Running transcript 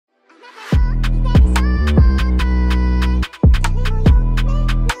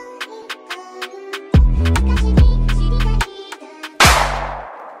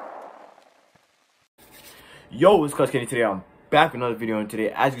Yo, it's Quelly. Today I'm back with another video, and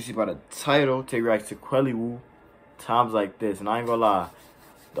today, as you can see by the title, take react to Quelly Times Like This. And I ain't gonna lie,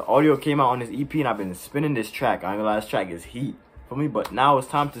 the audio came out on this EP and I've been spinning this track. I ain't gonna lie, this track is heat for me, but now it's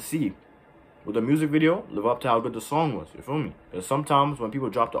time to see will the music video live up to how good the song was. You feel me? Because sometimes when people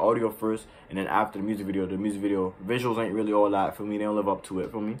drop the audio first and then after the music video visuals ain't really all that for me. They don't live up to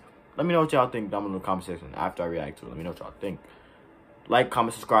it for me. Let me know what y'all think down in the comment section after I react to it. Let me know what y'all think. Like,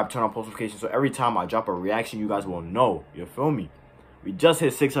 comment, subscribe, turn on post notifications so every time I drop a reaction, you guys will know. You feel me? We just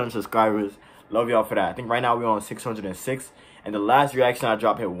hit 600 subscribers. Love y'all for that. I think right now we're on 606. And the last reaction I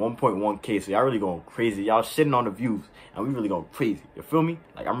dropped hit 1.1K. So y'all really going crazy. Y'all shitting on the views. And we really going crazy. You feel me?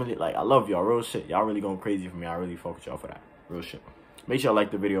 Like, I love y'all. Real shit. Y'all really going crazy for me. I really fuck with y'all for that. Real shit. Make sure y'all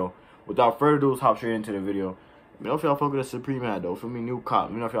like the video. Without further ado, let's hop straight into the video. Let me know if y'all fuck with the Supreme ad, though. Feel me? New cop.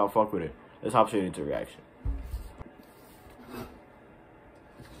 Let me know if y'all fuck with it. Let's hop straight into the reaction.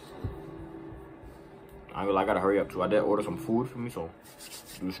 I gotta hurry up too. I did order some food for me, so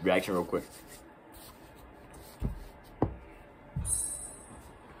do this reaction real quick.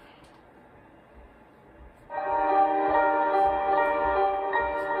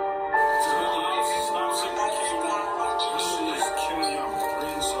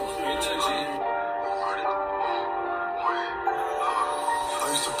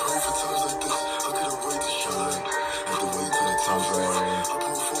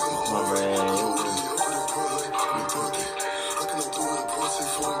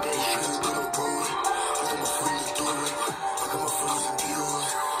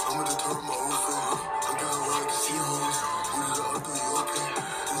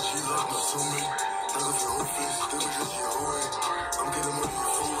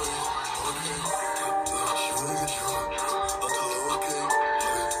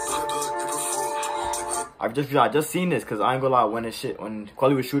 I just seen this because I ain't gonna lie, when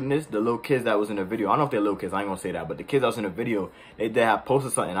Quelly was shooting this, the little kids that was in the video, I don't know if they're little kids, I ain't gonna say that, but the kids that was in the video, they did have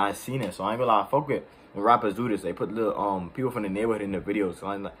posted something, I seen it, so I ain't gonna lie, fuck with when rappers do this, they put little people from the neighborhood in the videos, so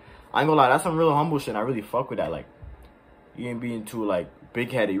I ain't gonna lie, that's some real humble shit, and I really fuck with that. Like, you ain't being too like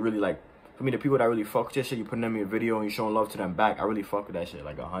big headed, you really like, for me, the people that really fuck with your shit, you putting them in a video and you showing love to them back, I really fuck with that shit,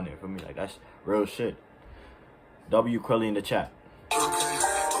 like 100, for me, like that's real shit. W Quelly in the chat.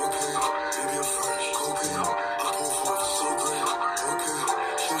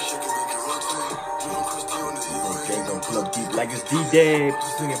 Look deep like it's D-Day,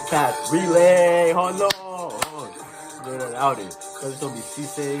 swinging fast, relay, hold on, get it out it, cause it's gonna be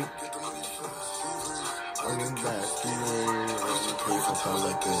C-Say, swinging fast, relay,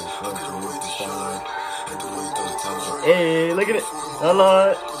 hey, look at it,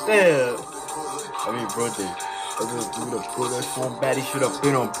 hello, damn, I mean, birthday, I just do the pro, that form baddie shit up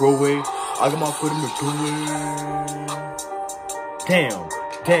in on Broadway, I got my foot in the doorway,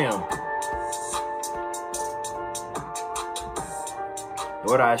 damn.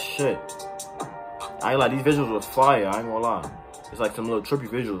 What that shit. I ain't like, these visuals was fire, I ain't gonna lie. It's like some little trippy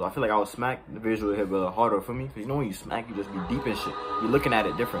visuals. I feel like I would smack, the visual hit a little harder for me. Cause you know when you smack, you just be deep in shit. You looking at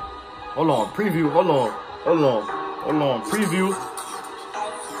it different. Hold on, preview, hold on, preview.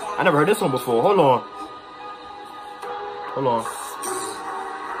 I never heard this one before, hold on.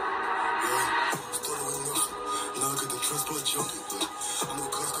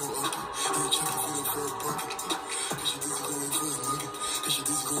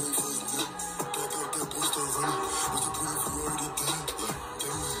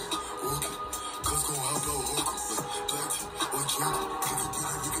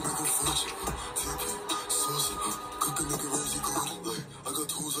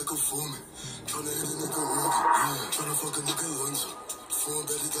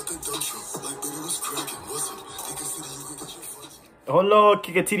 Hold on,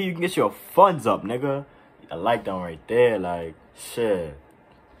 kick a TD, you can get your funds up, nigga. I like that one right there, like, shit.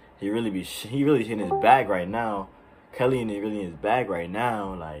 He really in his bag right now. Quelly really in his bag right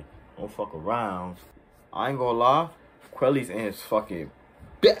now, like, don't fuck around. I ain't gonna lie, Quelly's in his fucking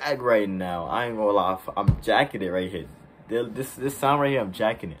bag right now. I ain't gonna lie, I'm jacking it right here. This sound right here, I'm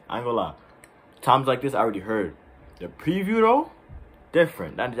jacking it. I ain't gonna lie. Times Like This, I already heard. The preview though,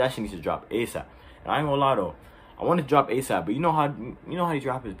 different. That shit needs to drop ASAP. And I ain't gonna lie though, I want to drop ASAP, but you know how these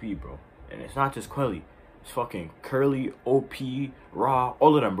rappers be, bro. And it's not just Quelly. It's fucking Curly, OP, Raw,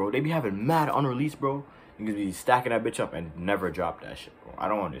 all of them, bro. They be having mad unreleased, bro. You can be stacking that bitch up and never drop that shit, bro. I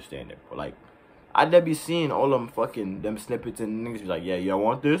don't understand it, but like, I'd be seeing all them fucking them snippets and niggas be like, yeah, y'all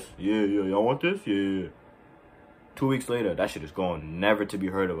want this? Yeah, y'all want this? Yeah. 2 weeks later, that shit is gone, never to be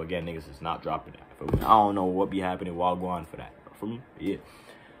heard of again. Niggas is not dropping that. I don't know what be happening while going for that. For me, yeah.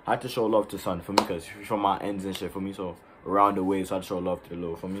 I had to show love to son for me because from my ends and shit for me. So around the way, so I had to show love to the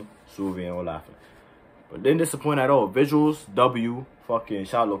little for me. Suvi and all that. But didn't disappoint at all. Visuals, W. Fucking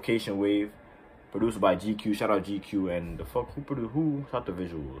shout out Location Wave. Produced by GeeQ. Shout out GeeQ. And the fuck, who shot the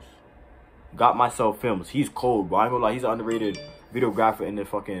visuals? Got Myself Films. He's cold, bro. I ain't gonna lie. He's an underrated videographer in the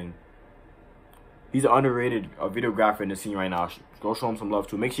fucking... He's an underrated videographer in the scene right now. Go show him some love,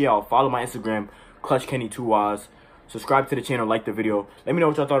 too. Make sure y'all follow my Instagram, ClutchKenny2Ys. Subscribe to the channel, like the video. Let me know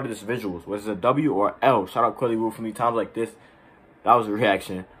what y'all thought of this visuals. Was it a W or L? Shout out Quelly for me. Times like this. That was a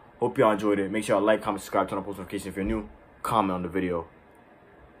reaction. Hope y'all enjoyed it. Make sure y'all like, comment, subscribe, turn on post notifications if you're new. Comment on the video.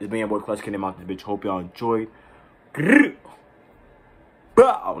 It's been your boy Clutch Kenny out this bitch. Hope y'all enjoyed. Bow,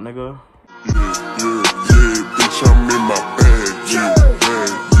 nigga. Yeah, bitch, I'm in my bag,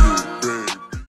 yeah.